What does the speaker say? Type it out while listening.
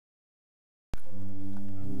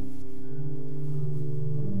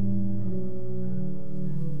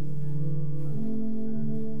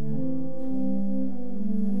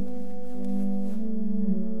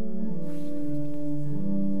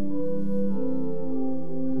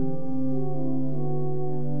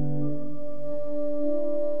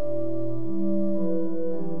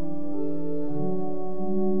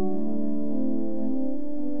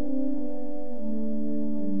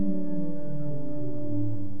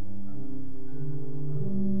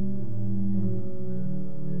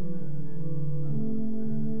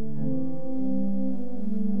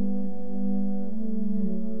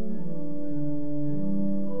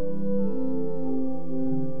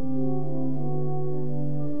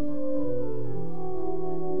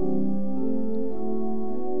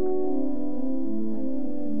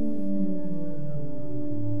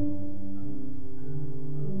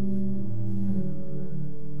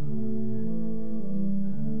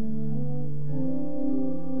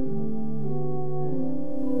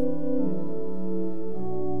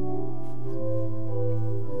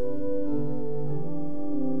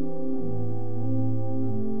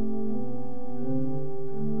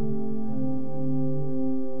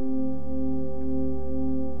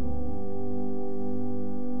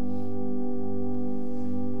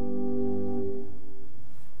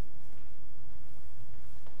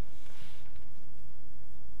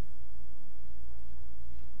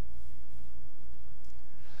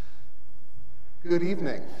Good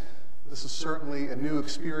evening. This is certainly a new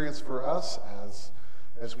experience for us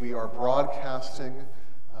as we are broadcasting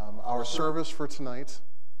our service for tonight.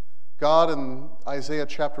 God in Isaiah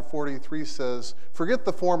chapter 43 says, "Forget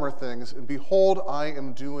the former things, and behold, I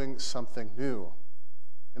am doing something new."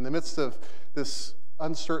 In the midst of this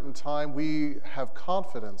uncertain time, we have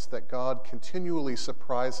confidence that God continually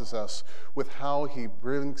surprises us with how he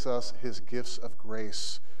brings us his gifts of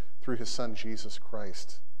grace through his Son, Jesus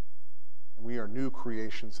Christ. And we are new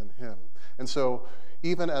creations in him. And so,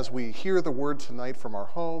 even as we hear the word tonight from our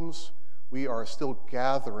homes, we are still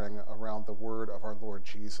gathering around the word of our Lord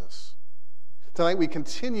Jesus. Tonight we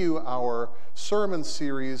continue our sermon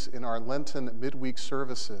series in our Lenten midweek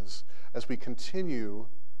services as we continue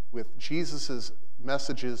with Jesus'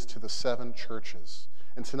 messages to the 7 churches.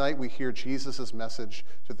 And tonight we hear Jesus' message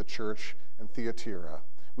to the church in Thyatira.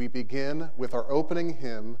 We begin with our opening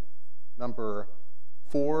hymn, number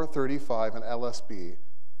 435 in LSB,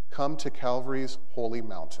 "Come to Calvary's Holy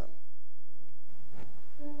Mountain."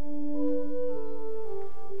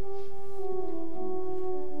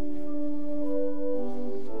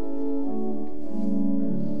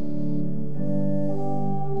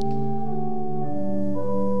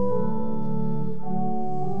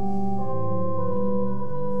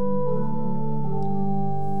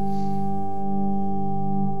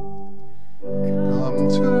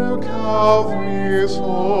 Calvary's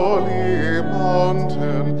holy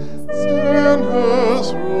mountain,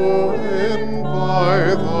 sinners ruined by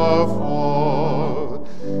the fall.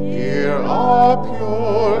 Here a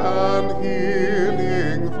pure and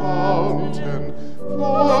healing fountain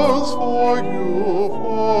flows for you,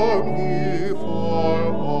 for me,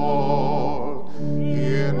 for all.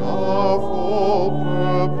 In a full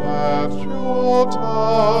perpetual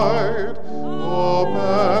tide,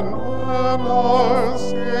 open when our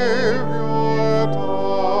Savior died.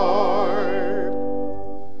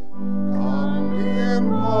 Come in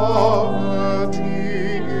poverty,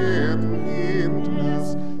 in meanness,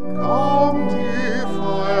 come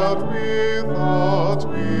defiled without,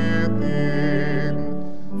 within.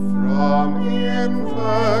 From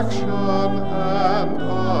infection and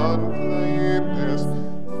uncleanness,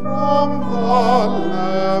 from the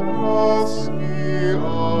leprosy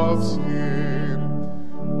of sin,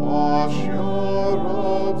 wash your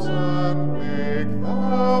robes and make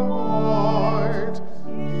them white.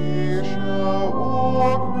 Ye shall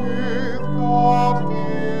walk with God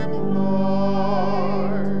in light.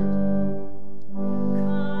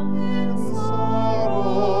 Come in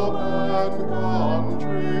sorrow and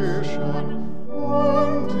contrition,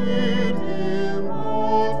 wounded,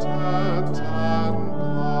 impotent, and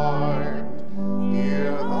blind.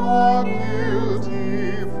 Hear the guilty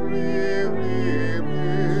free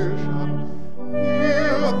remission.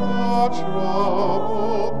 Hear the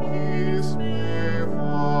troubled peace may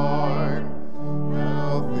find.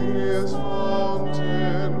 Health this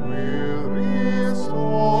fountain will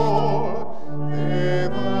restore. They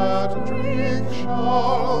that drink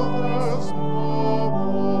shall thirst no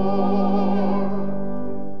more.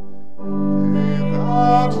 They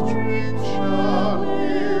that drink shall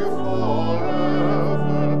live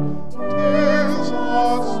forever. 'Tis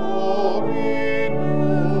our soul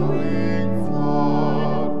renewing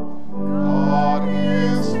flood. God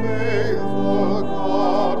is faithful,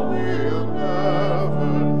 God will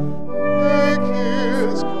never break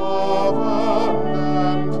his covenant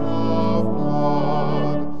of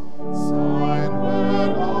blood. Sign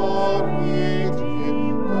when our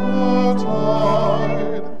Redeemer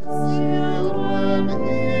died, sealed when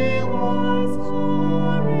he was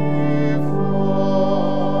glorified.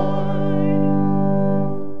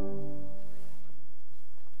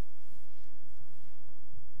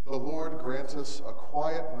 The Lord grant us a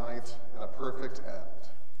quiet night and a perfect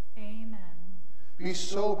end. Amen. Be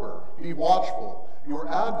sober, be watchful. Your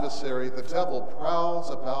adversary, the devil, prowls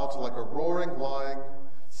about like a roaring lion,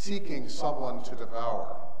 seeking someone to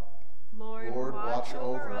devour. Lord, watch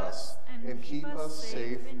over us and keep us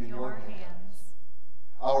safe in your hands.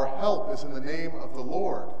 Our help is in the name of the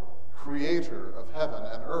Lord, creator of heaven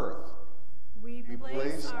and earth. We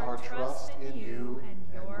place our trust in you and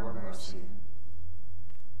your mercy.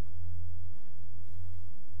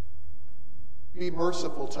 Be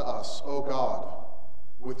merciful to us, O God.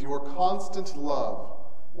 With your constant love,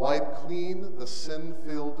 wipe clean the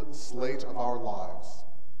sin-filled slate of our lives.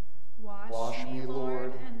 Wash me,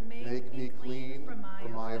 Lord, and make me clean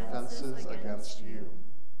from my offenses against you.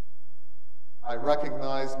 I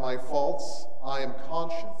recognize my faults. I am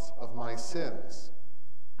conscious of my sins.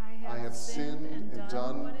 I have sinned and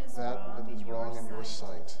done that which is wrong in your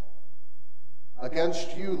sight.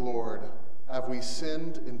 Against you, Lord, have we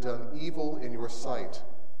sinned and done evil in your sight?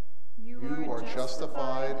 You are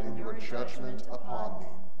justified in your judgment upon me.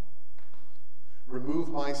 Remove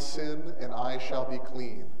my sin, and I shall be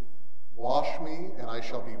clean. Wash me, and I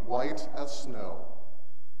shall be white as snow.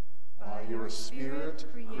 By your Spirit,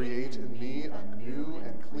 create in me a new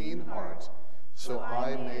and clean heart, so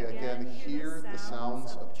I may again hear the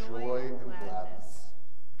sounds of joy and gladness.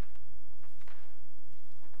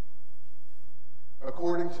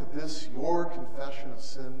 According to this, your confession of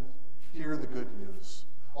sin, hear the good news.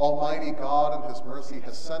 Almighty God in his mercy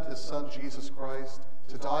has sent his Son, Jesus Christ,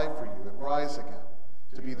 to die for you and rise again,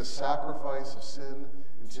 to be the sacrifice of sin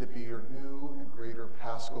and to be your new and greater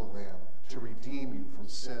Paschal Lamb, to redeem you from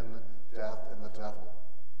sin, death, and the devil.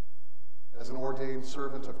 As an ordained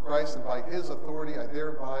servant of Christ and by his authority, I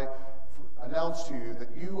thereby announce to you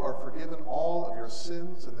that you are forgiven all of your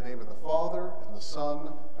sins in the name of the Father, and the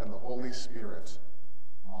Son, and the Holy Spirit.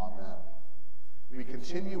 Amen. We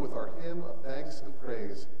continue with our hymn of thanks and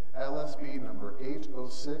praise, LSB number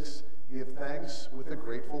 806, Give Thanks with a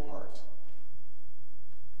Grateful Heart.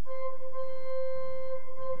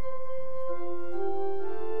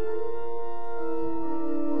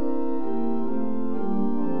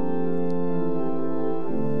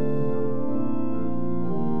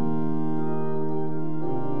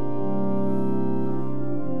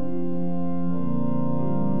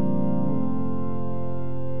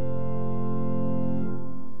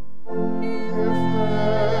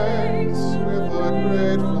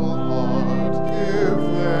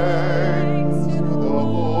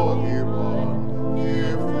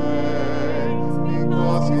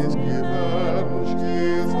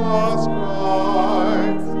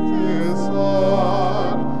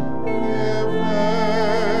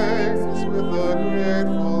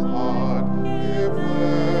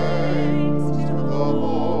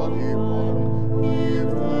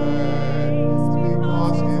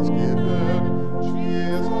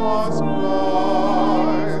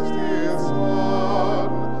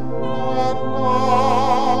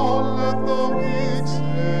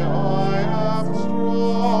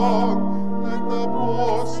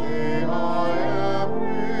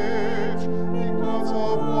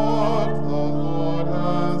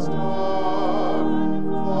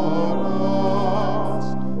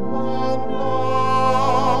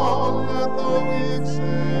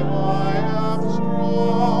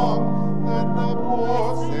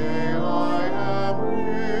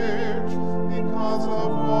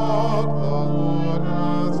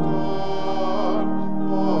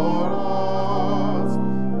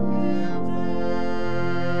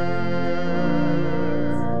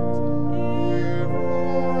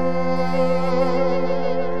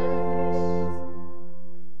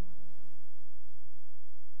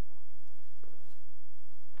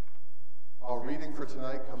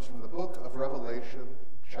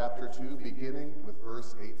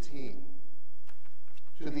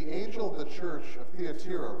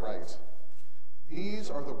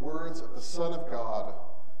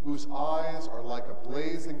 Whose eyes are like a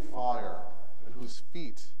blazing fire, and whose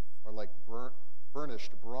feet are like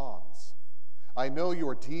burnished bronze. I know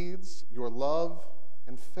your deeds, your love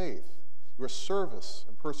and faith, your service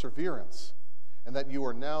and perseverance, and that you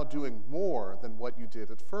are now doing more than what you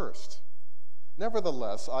did at first.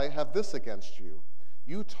 Nevertheless, I have this against you.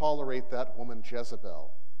 You tolerate that woman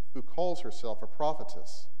Jezebel, who calls herself a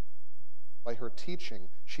prophetess. By her teaching,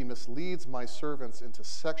 she misleads my servants into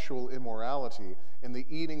sexual immorality in the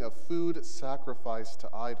eating of food sacrificed to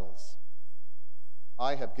idols.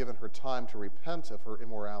 I have given her time to repent of her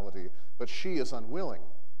immorality, but she is unwilling,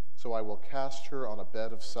 so I will cast her on a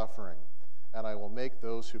bed of suffering, and I will make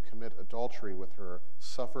those who commit adultery with her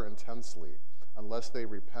suffer intensely, unless they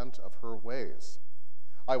repent of her ways.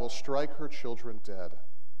 I will strike her children dead.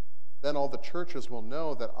 Then all the churches will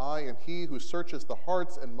know that I am he who searches the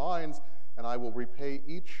hearts and minds, and I will repay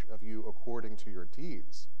each of you according to your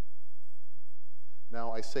deeds.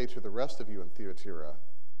 Now I say to the rest of you in Thyatira,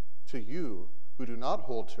 to you who do not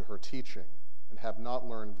hold to her teaching and have not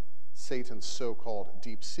learned Satan's so-called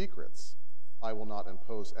deep secrets, I will not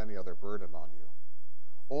impose any other burden on you.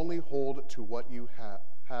 Only hold to what you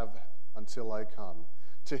have until I come.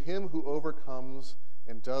 To him who overcomes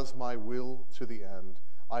and does my will to the end,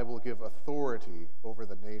 I will give authority over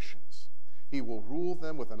the nations. He will rule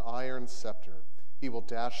them with an iron scepter. He will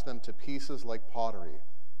dash them to pieces like pottery,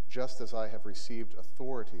 just as I have received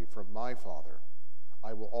authority from my Father.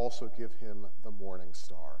 I will also give him the morning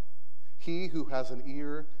star. He who has an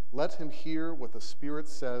ear, let him hear what the Spirit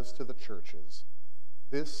says to the churches.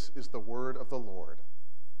 This is the word of the Lord.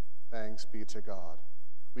 Thanks be to God.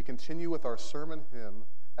 We continue with our sermon hymn,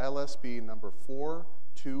 LSB number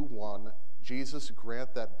 421, Jesus,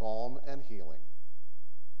 grant that balm and healing.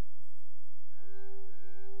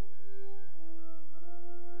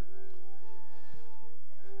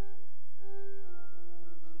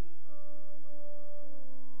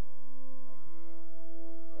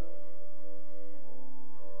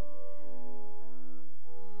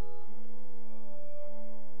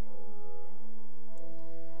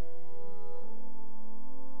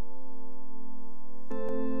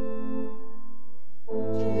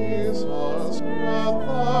 Jesus, grant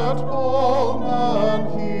that balm and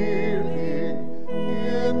healing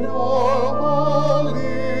in your holy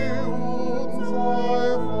wounds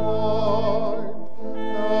I find.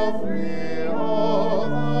 Every hour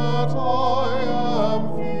that I am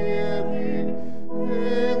feeling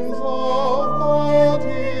pains of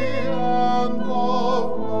body and of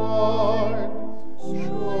mind,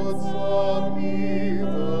 should some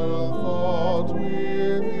evil thought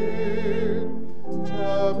within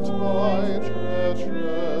tempt my dread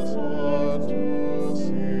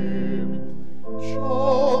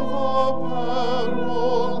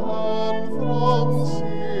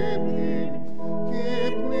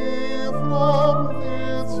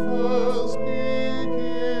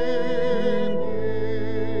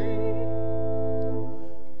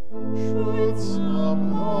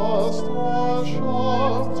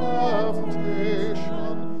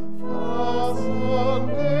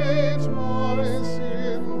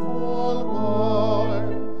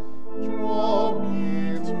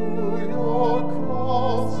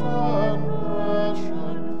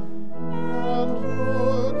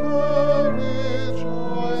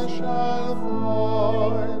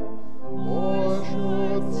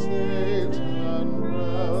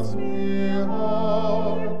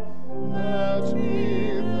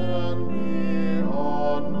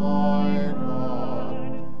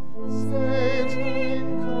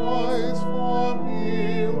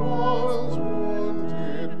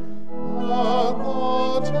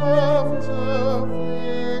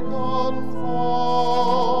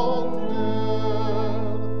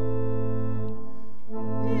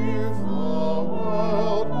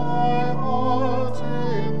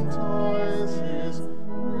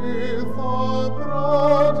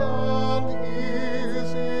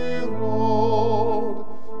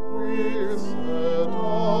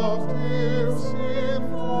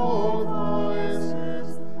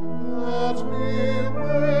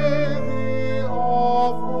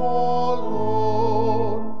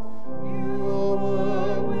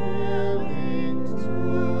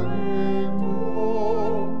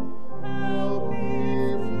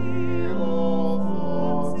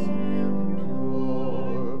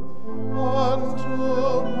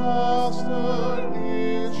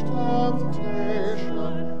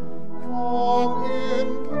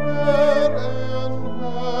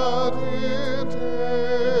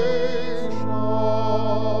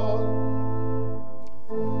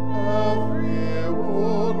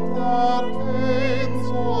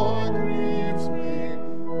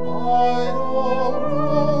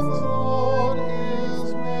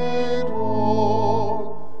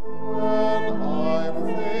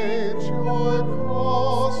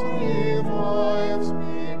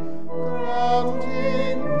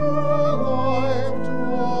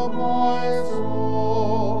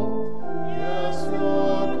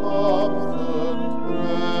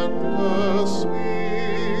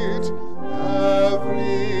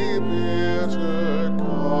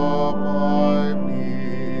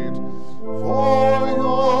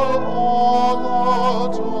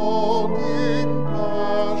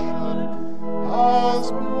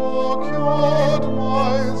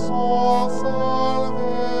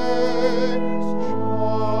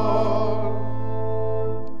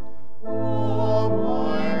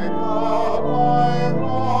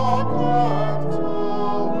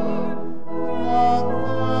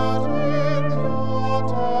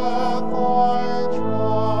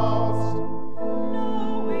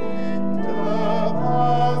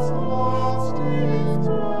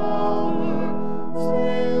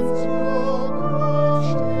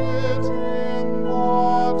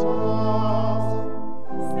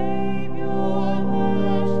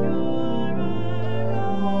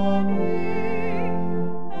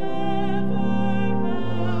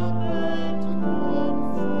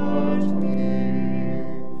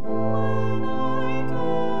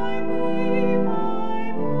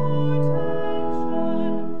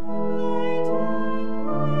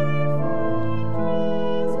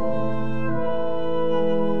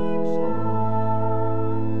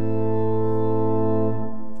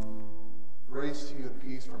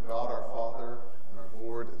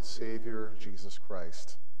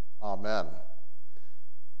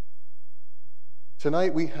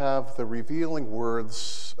Tonight we have the revealing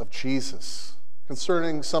words of Jesus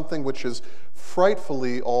concerning something which is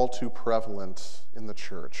frightfully all too prevalent in the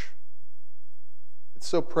church. It's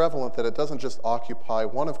so prevalent that it doesn't just occupy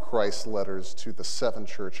one of Christ's letters to the 7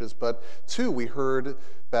 churches, but 2 we heard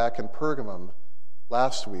back in Pergamum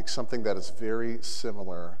last week, something that is very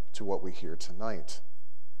similar to what we hear tonight.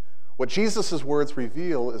 What Jesus' words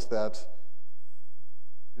reveal is that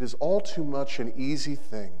it is all too much an easy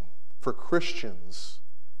thing for Christians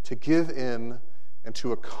to give in and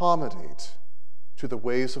to accommodate to the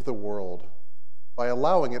ways of the world by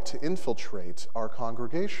allowing it to infiltrate our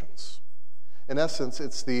congregations. In essence,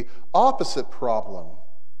 it's the opposite problem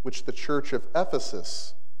which the church of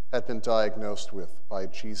Ephesus had been diagnosed with by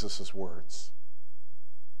Jesus' words,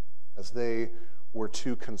 as they were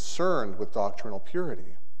too concerned with doctrinal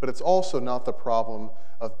purity. But it's also not the problem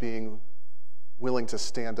of being willing to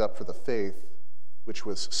stand up for the faith, which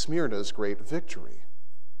was Smyrna's great victory.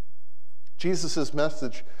 Jesus'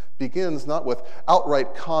 message begins not with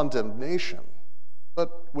outright condemnation,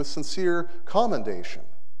 but with sincere commendation.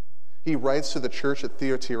 He writes to the church at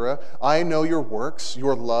Thyatira, "I know your works,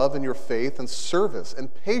 your love and your faith and service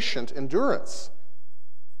and patient endurance,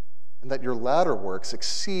 and that your latter works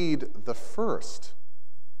exceed the first."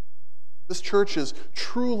 This church is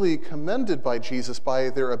truly commended by Jesus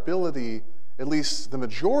by their ability, at least the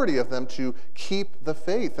majority of them, to keep the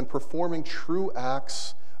faith and performing true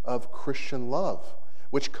acts of Christian love,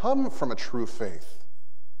 which come from a true faith.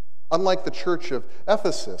 Unlike the church of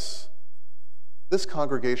Ephesus, this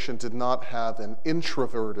congregation did not have an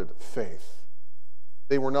introverted faith.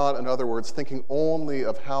 They were not, in other words, thinking only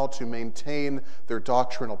of how to maintain their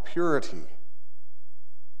doctrinal purity.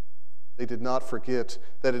 They did not forget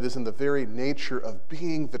that it is in the very nature of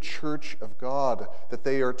being the church of God that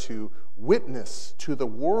they are to witness to the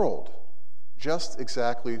world just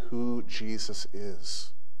exactly who Jesus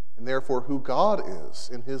is, and therefore who God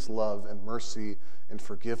is in his love and mercy and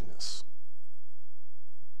forgiveness.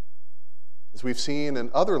 As we've seen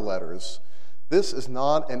in other letters, this is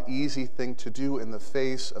not an easy thing to do in the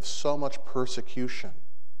face of so much persecution,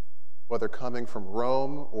 whether coming from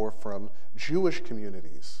Rome or from Jewish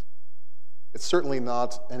communities. It's certainly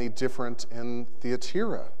not any different in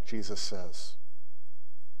Thyatira, Jesus says.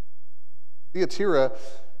 Thyatira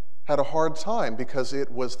had a hard time because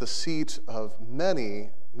it was the seat of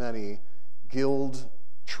many, many guild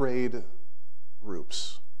trade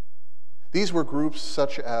groups. These were groups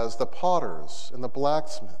such as the potters and the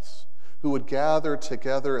blacksmiths, who would gather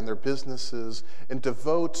together in their businesses and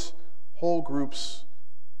devote whole groups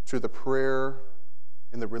to the prayer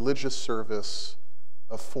and the religious service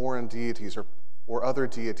of foreign deities or other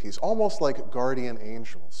deities, almost like guardian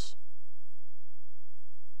angels.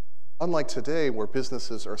 Unlike today, where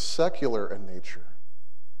businesses are secular in nature,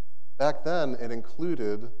 back then it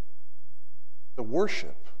included the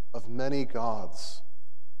worship of many gods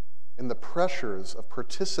and the pressures of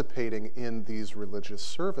participating in these religious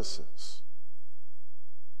services.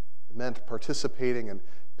 It meant participating in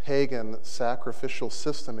pagan sacrificial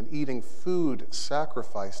system and eating food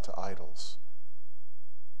sacrificed to idols.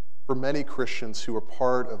 For many Christians who were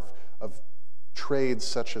part of trades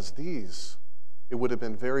such as these, it would have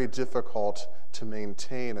been very difficult to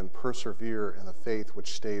maintain and persevere in the faith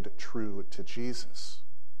which stayed true to Jesus.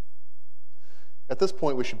 At this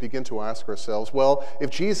point, we should begin to ask ourselves, well, if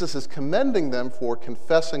Jesus is commending them for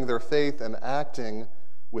confessing their faith and acting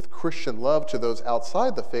with Christian love to those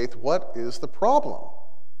outside the faith, what is the problem?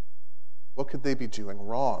 What could they be doing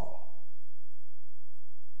wrong?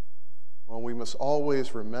 Well, we must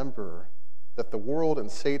always remember that the world and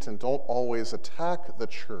Satan don't always attack the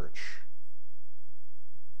church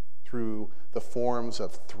through the forms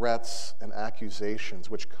of threats and accusations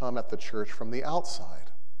which come at the church from the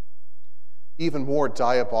outside. Even more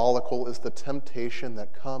diabolical is the temptation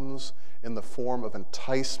that comes in the form of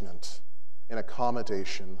enticement and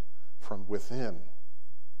accommodation from within.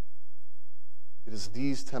 It is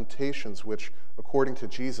these temptations which, according to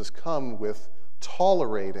Jesus, come with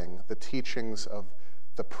tolerating the teachings of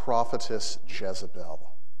the prophetess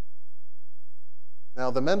Jezebel. Now,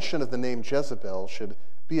 the mention of the name Jezebel should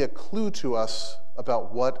be a clue to us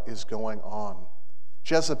about what is going on.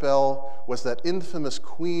 Jezebel was that infamous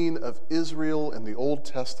queen of Israel in the Old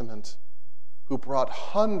Testament who brought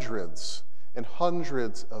hundreds and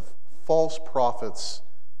hundreds of false prophets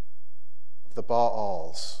of the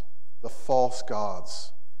Baals, the false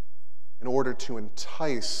gods, in order to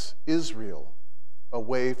entice Israel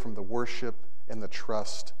away from the worship and the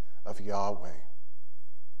trust of Yahweh.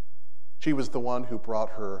 She was the one who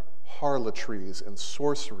brought her harlotries and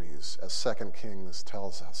sorceries, as 2 Kings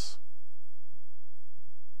tells us.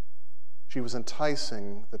 She was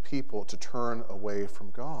enticing the people to turn away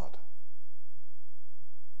from God.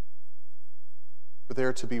 For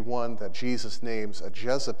there to be one that Jesus names a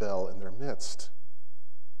Jezebel in their midst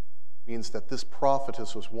means that this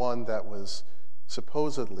prophetess was one that was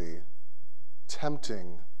supposedly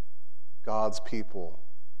tempting God's people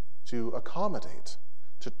to accommodate,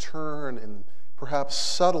 to turn in perhaps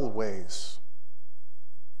subtle ways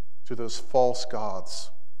to those false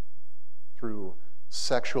gods through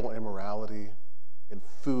sexual immorality and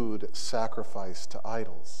food sacrificed to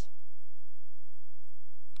idols.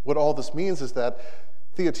 What all this means is that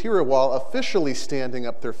Thyatira, while officially standing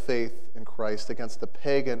up their faith in Christ against the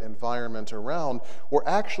pagan environment around, were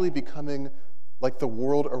actually becoming like the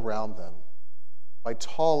world around them by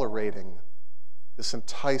tolerating this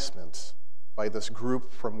enticement by this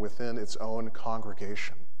group from within its own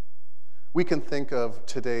congregation. We can think of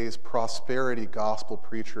today's prosperity gospel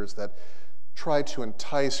preachers that try to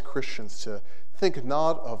entice Christians to think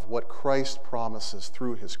not of what Christ promises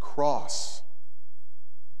through his cross,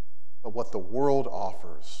 but what the world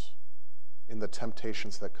offers in the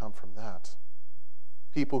temptations that come from that.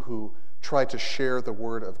 People who try to share the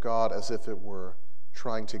word of God as if it were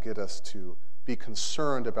trying to get us to be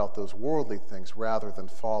concerned about those worldly things rather than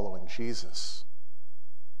following Jesus.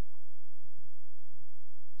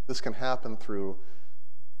 This can happen through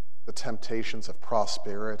the temptations of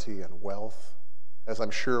prosperity and wealth, as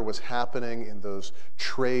I'm sure was happening in those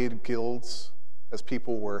trade guilds, as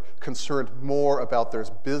people were concerned more about their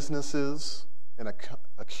businesses and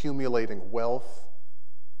accumulating wealth,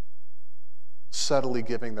 subtly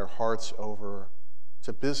giving their hearts over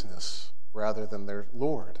to business rather than their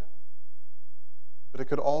Lord. But it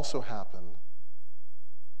could also happen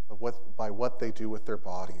by what they do with their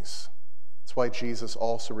bodies. That's why Jesus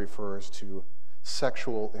also refers to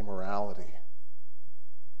sexual immorality.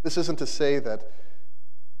 This isn't to say that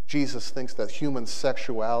Jesus thinks that human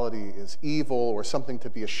sexuality is evil or something to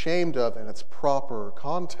be ashamed of in its proper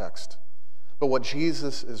context. But what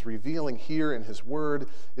Jesus is revealing here in his word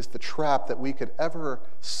is the trap that we could ever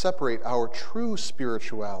separate our true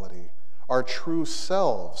spirituality, our true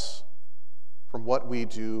selves, from what we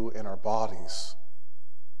do in our bodies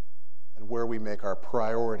and where we make our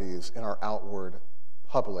priorities in our outward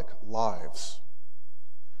public lives.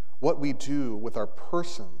 What we do with our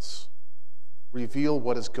persons reveal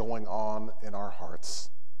what is going on in our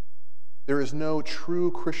hearts. There is no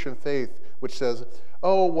true Christian faith which says,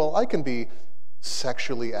 oh, well, I can be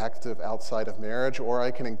sexually active outside of marriage, or I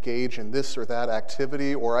can engage in this or that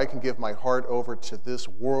activity, or I can give my heart over to this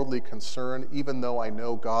worldly concern, even though I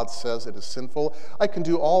know God says it is sinful. I can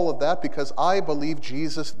do all of that because I believe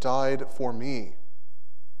Jesus died for me.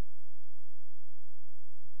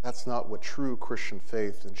 That's not what true Christian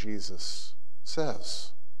faith in Jesus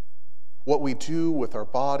says. What we do with our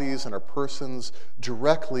bodies and our persons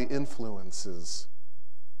directly influences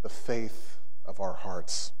the faith of our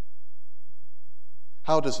hearts.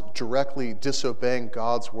 How does directly disobeying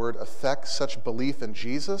God's word affect such belief in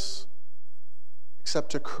Jesus?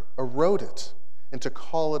 Except to erode it and to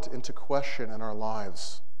call it into question in our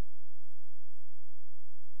lives.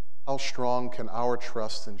 How strong can our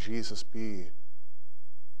trust in Jesus be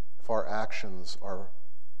if our actions are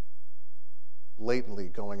blatantly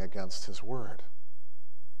going against his word?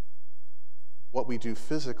 What we do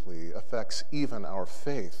physically affects even our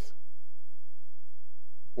faith,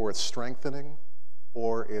 for its strengthening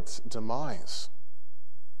or its demise.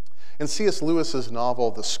 In C.S. Lewis's novel,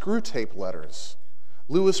 The Screwtape Letters,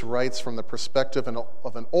 Lewis writes from the perspective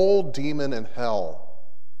of an old demon in hell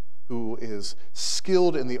who is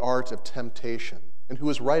skilled in the art of temptation and who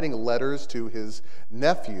is writing letters to his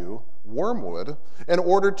nephew, Wormwood, in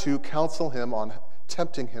order to counsel him on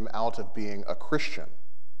tempting him out of being a Christian,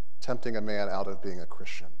 tempting a man out of being a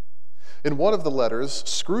Christian. In one of the letters,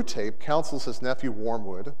 Screwtape counsels his nephew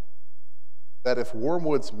Wormwood that if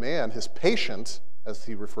Wormwood's man, his patient, as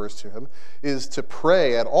he refers to him, is to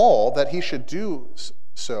pray at all, that he should do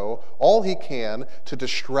so all he can to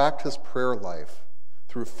distract his prayer life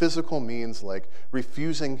through physical means like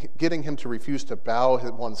getting him to refuse to bow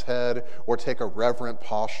one's head or take a reverent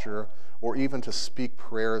posture or even to speak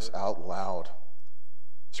prayers out loud.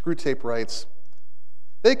 Screwtape writes,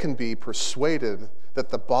 they can be persuaded that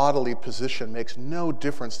the bodily position makes no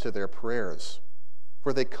difference to their prayers,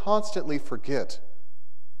 for they constantly forget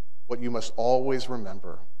what you must always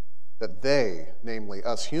remember, that they, namely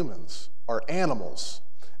us humans, are animals,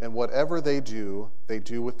 and whatever they do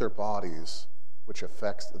with their bodies, which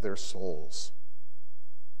affects their souls.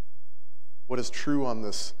 What is true on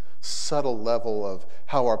this subtle level of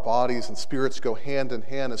how our bodies and spirits go hand in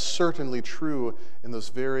hand is certainly true in those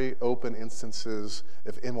very open instances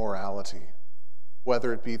of immorality,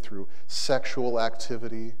 whether it be through sexual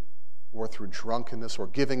activity or through drunkenness or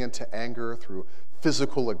giving into anger, through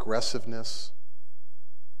physical aggressiveness.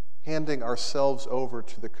 Handing ourselves over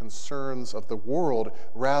to the concerns of the world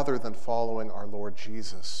rather than following our Lord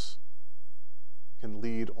Jesus can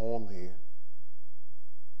lead only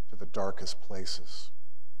to the darkest places.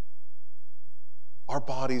 Our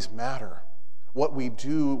bodies matter. What we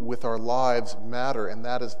do with our lives matter, and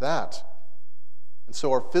that is that. And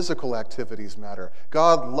so our physical activities matter.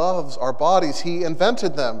 God loves our bodies. He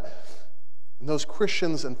invented them. And those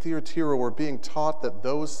Christians in Thyatira were being taught that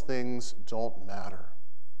those things don't matter,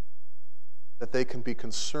 that they can be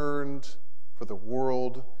concerned for the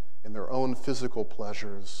world and their own physical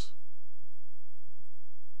pleasures,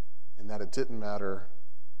 and that it didn't matter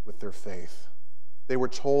with their faith. They were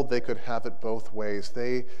told they could have it both ways.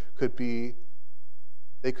 They could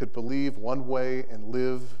believe one way and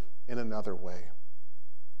live in another way.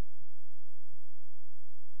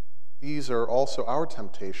 These are also our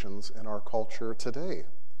temptations in our culture today.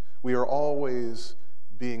 We are always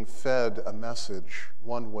being fed a message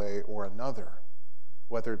one way or another,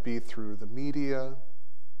 whether it be through the media,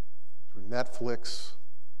 through Netflix,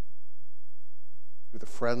 through the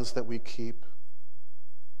friends that we keep,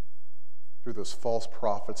 through those false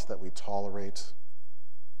prophets that we tolerate.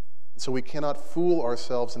 And so we cannot fool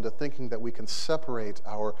ourselves into thinking that we can separate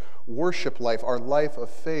our worship life, our life of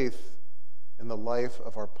faith, and the life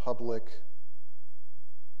of our public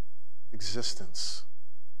existence.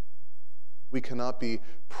 We cannot be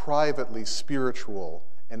privately spiritual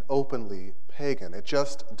and openly pagan. It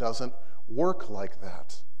just doesn't work like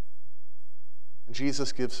that. And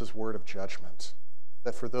Jesus gives his word of judgment,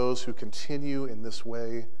 that for those who continue in this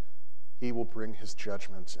way, he will bring his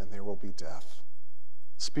judgment and there will be death,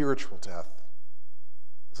 spiritual death.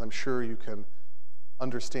 As I'm sure you can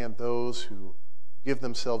understand, those who give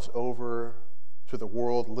themselves over to the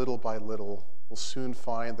world little by little will soon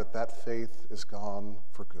find that that faith is gone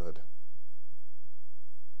for good.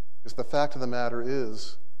 Because the fact of the matter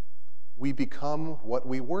is, we become what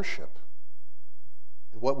we worship,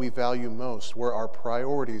 and what we value most, where our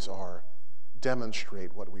priorities are,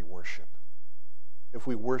 demonstrate what we worship. If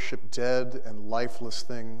we worship dead and lifeless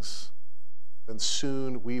things, then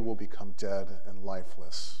soon we will become dead and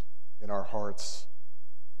lifeless in our hearts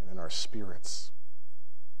and in our spirits.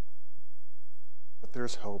 But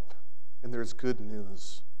there's hope, and there's good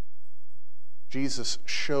news. Jesus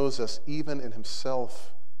shows us, even in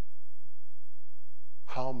himself,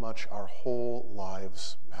 how much our whole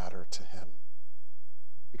lives matter to him.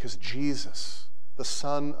 Because Jesus, the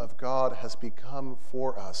Son of God, has become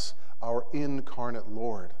for us our incarnate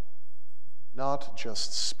Lord, not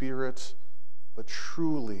just spirit, but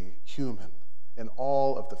truly human in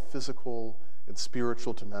all of the physical and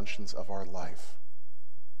spiritual dimensions of our life.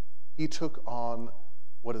 He took on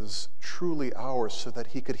what is truly ours so that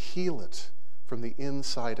he could heal it from the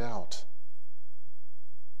inside out.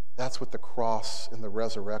 That's what the cross and the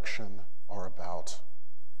resurrection are about.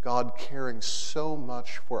 God caring so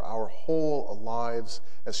much for our whole lives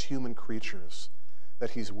as human creatures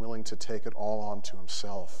that he's willing to take it all on to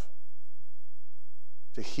himself,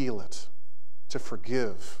 to heal it, to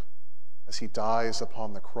forgive as he dies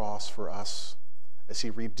upon the cross for us, as he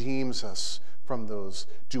redeems us from those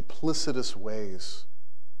duplicitous ways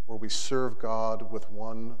where we serve God with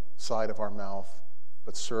one side of our mouth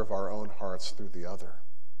but serve our own hearts through the other.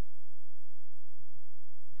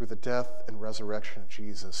 Through the death and resurrection of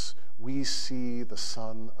Jesus, we see the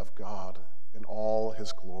Son of God in all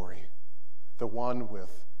his glory, the one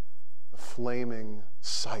with the flaming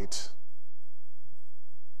sight,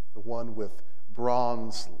 the one with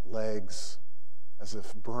bronze legs as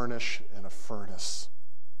if burnished in a furnace.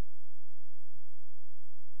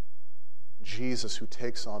 Jesus, who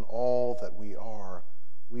takes on all that we are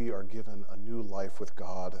given a new life with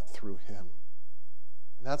God through him.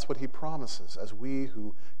 And that's what he promises as we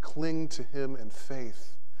who cling to him in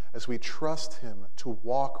faith, as we trust him to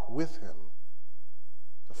walk with him,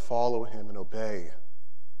 to follow him and obey.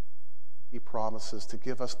 He promises to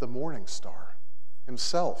give us the morning star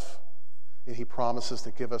himself. And he promises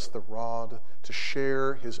to give us the rod to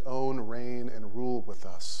share his own reign and rule with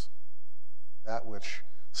us, that which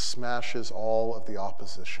smashes all of the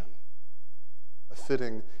opposition. A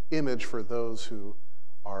fitting image for those who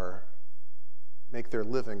make their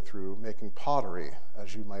living through making pottery,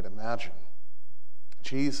 as you might imagine.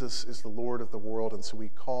 Jesus is the Lord of the world, and so we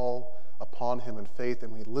call upon him in faith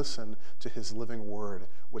and we listen to his living word,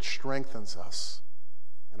 which strengthens us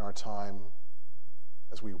in our time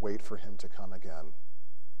as we wait for him to come again.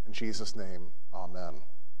 In Jesus' name, amen.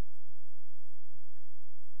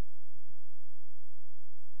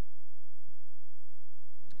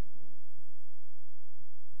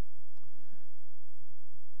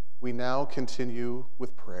 We now continue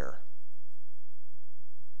with prayer.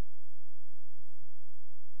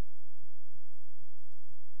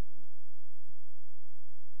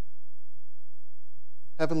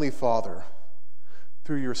 Heavenly Father,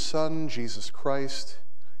 through your Son, Jesus Christ,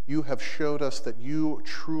 you have showed us that you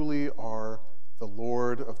truly are the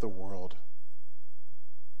Lord of the world.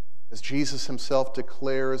 As Jesus himself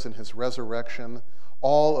declares in his resurrection,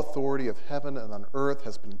 all authority of heaven and on earth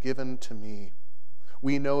has been given to me.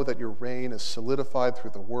 We know that your reign is solidified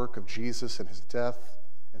through the work of Jesus in his death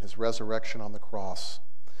and his resurrection on the cross.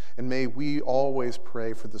 And may we always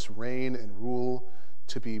pray for this reign and rule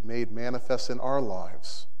to be made manifest in our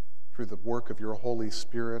lives through the work of your Holy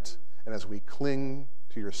Spirit and as we cling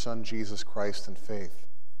to your Son, Jesus Christ, in faith.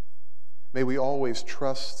 May we always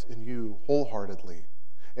trust in you wholeheartedly,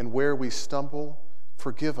 and where we stumble,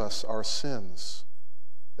 forgive us our sins,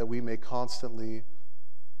 that we may constantly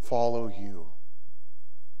follow you.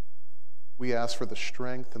 We ask for the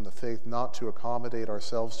strength and the faith not to accommodate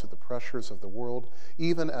ourselves to the pressures of the world,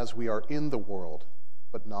 even as we are in the world,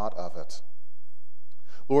 but not of it.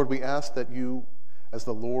 Lord, we ask that you, as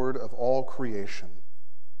the Lord of all creation,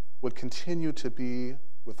 would continue to be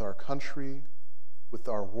with our country, with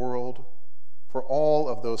our world, for all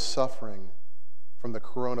of those suffering from the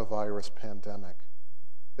coronavirus pandemic.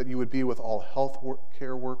 That you would be with all health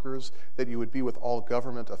care workers, that you would be with all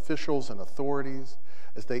government officials and authorities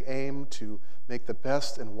as they aim to make the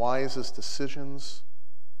best and wisest decisions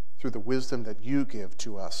through the wisdom that you give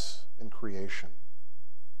to us in creation.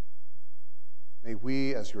 May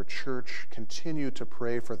we, as your church, continue to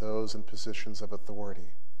pray for those in positions of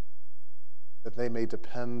authority, that they may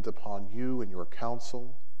depend upon you and your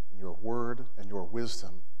counsel, and your word, and your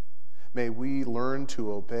wisdom. May we learn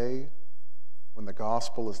to obey when the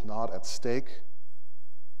gospel is not at stake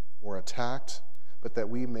or attacked, but that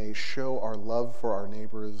we may show our love for our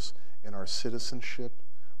neighbors in our citizenship,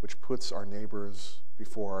 which puts our neighbors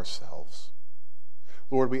before ourselves.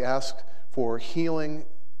 Lord, we ask for healing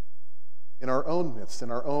in our own midst, in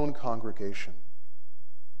our own congregation,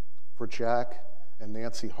 for Jack and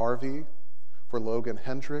Nancy Harvey, for Logan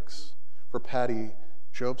Hendricks, for Patty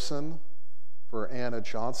Jobson, for Anna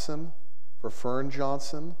Johnson, for Fern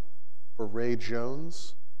Johnson, for Ray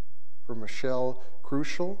Jones, for Michelle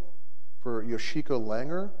Crucial, for Yoshiko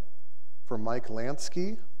Langer, for Mike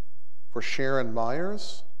Lansky, for Sharon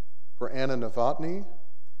Myers, for Anna Novotny,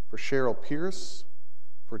 for Cheryl Pierce,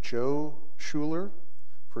 for Joe Schuler,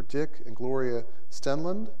 for Dick and Gloria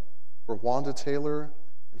Stenland, for Wanda Taylor,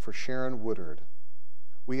 and for Sharon Woodard.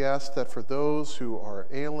 We ask that for those who are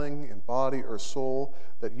ailing in body or soul,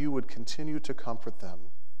 that you would continue to comfort them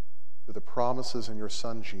through the promises in your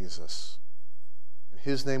Son, Jesus. In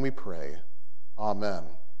his name we pray. Amen.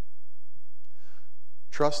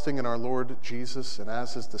 Trusting in our Lord Jesus and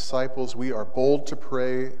as his disciples, we are bold to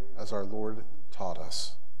pray as our Lord taught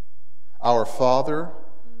us. Our Father,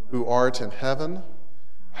 who art in heaven,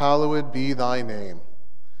 hallowed be thy name.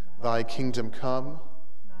 Thy kingdom come,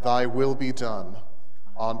 thy will be done,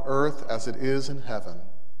 on earth as it is in heaven.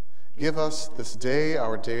 Give us this day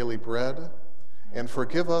our daily bread, and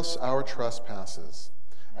forgive us our trespasses,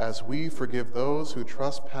 as we forgive those who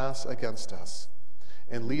trespass against us.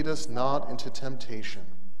 And lead us not into temptation,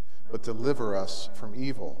 but deliver us from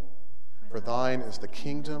evil. For thine is the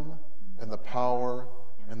kingdom, and the power,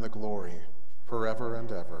 and the glory, forever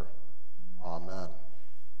and ever. Amen.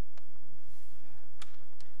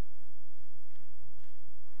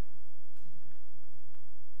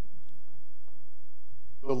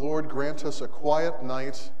 The Lord grant us a quiet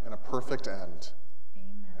night and a perfect end.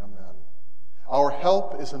 Amen. Amen. Our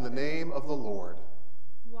help is in the name of the Lord.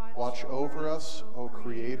 Watch over us, O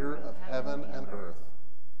Creator of heaven and earth.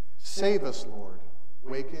 Save us, Lord,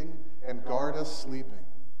 waking, and guard us sleeping,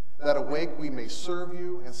 that awake we may serve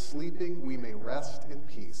you, and sleeping we may rest in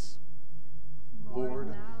peace.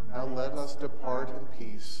 Lord, now let us depart in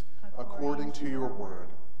peace, according to your word,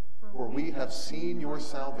 for we have seen your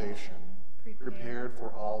salvation, prepared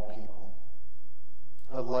for all people,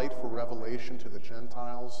 a light for revelation to the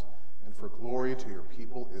Gentiles, and for glory to your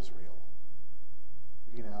people Israel.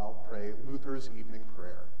 We now pray Luther's evening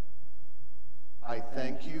prayer. I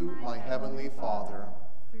thank you, my heavenly Father,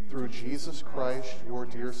 through Jesus Christ, your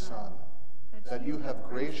dear Son, that you have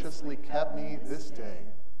graciously kept me this day.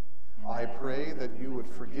 I pray that you would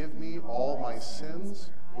forgive me all my sins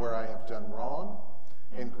where I have done wrong,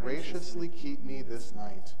 and graciously keep me this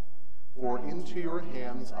night, For into your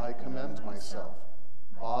hands I commend myself,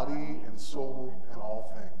 body and soul and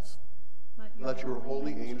all things. Let your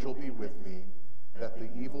holy angel be with me, that the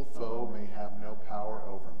evil foe may have no power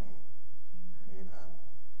over me.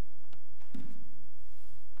 Amen.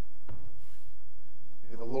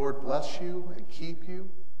 May the Lord bless you and keep you.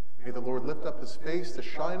 May the Lord lift up his face to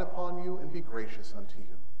shine upon you and be gracious unto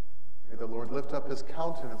you. May the Lord lift up his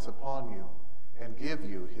countenance upon you and give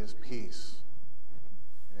you his peace.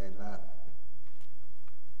 Amen.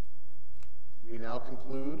 We now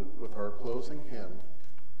conclude with our closing hymn,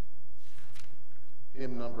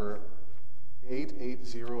 hymn number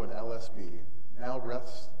 880 in LSB, Now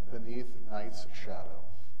Rests Beneath Night's Shadow.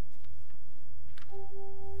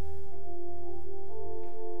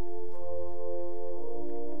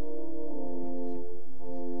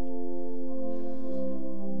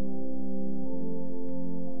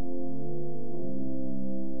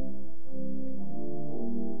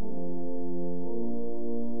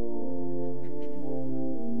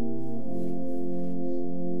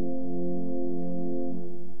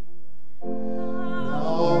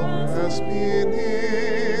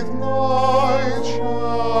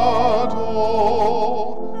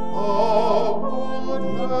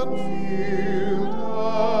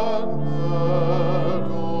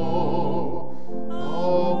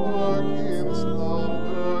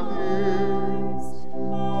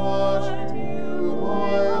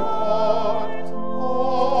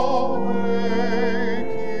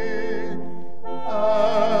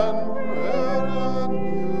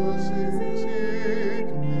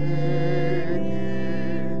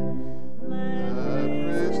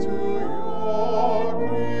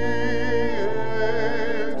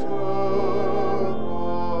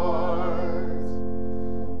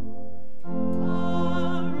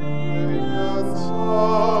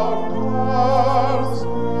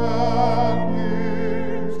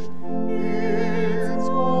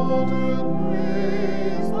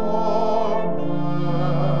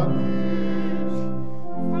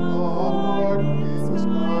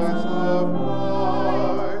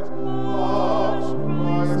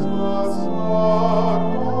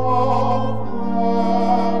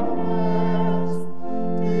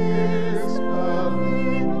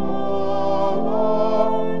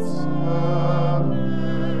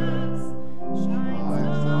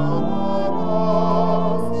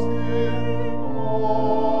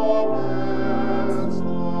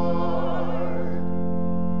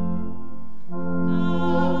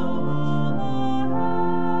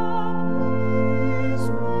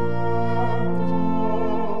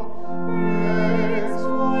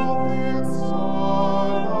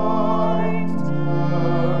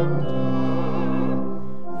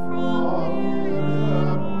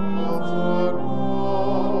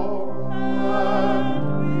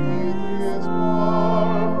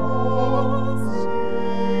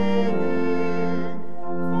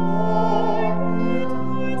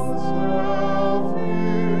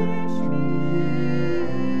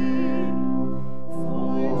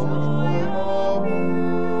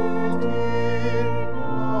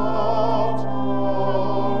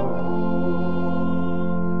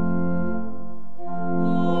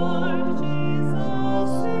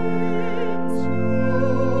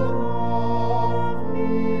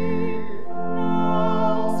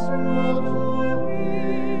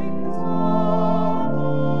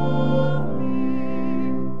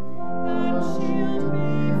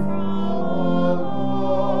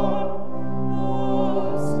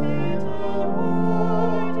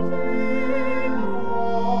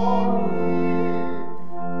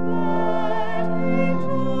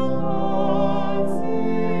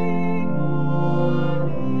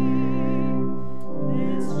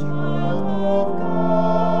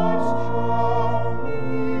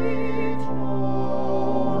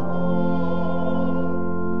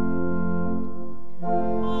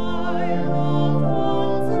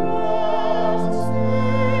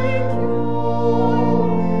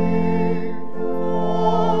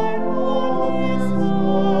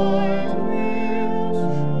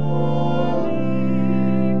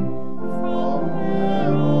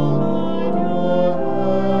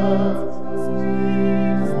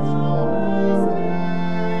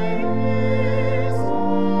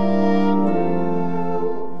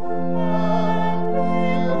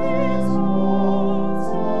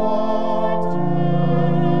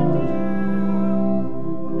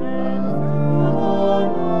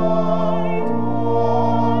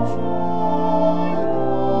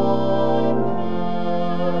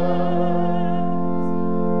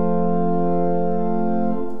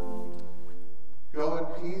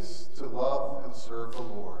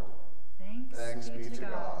 Thanks be to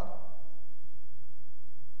God.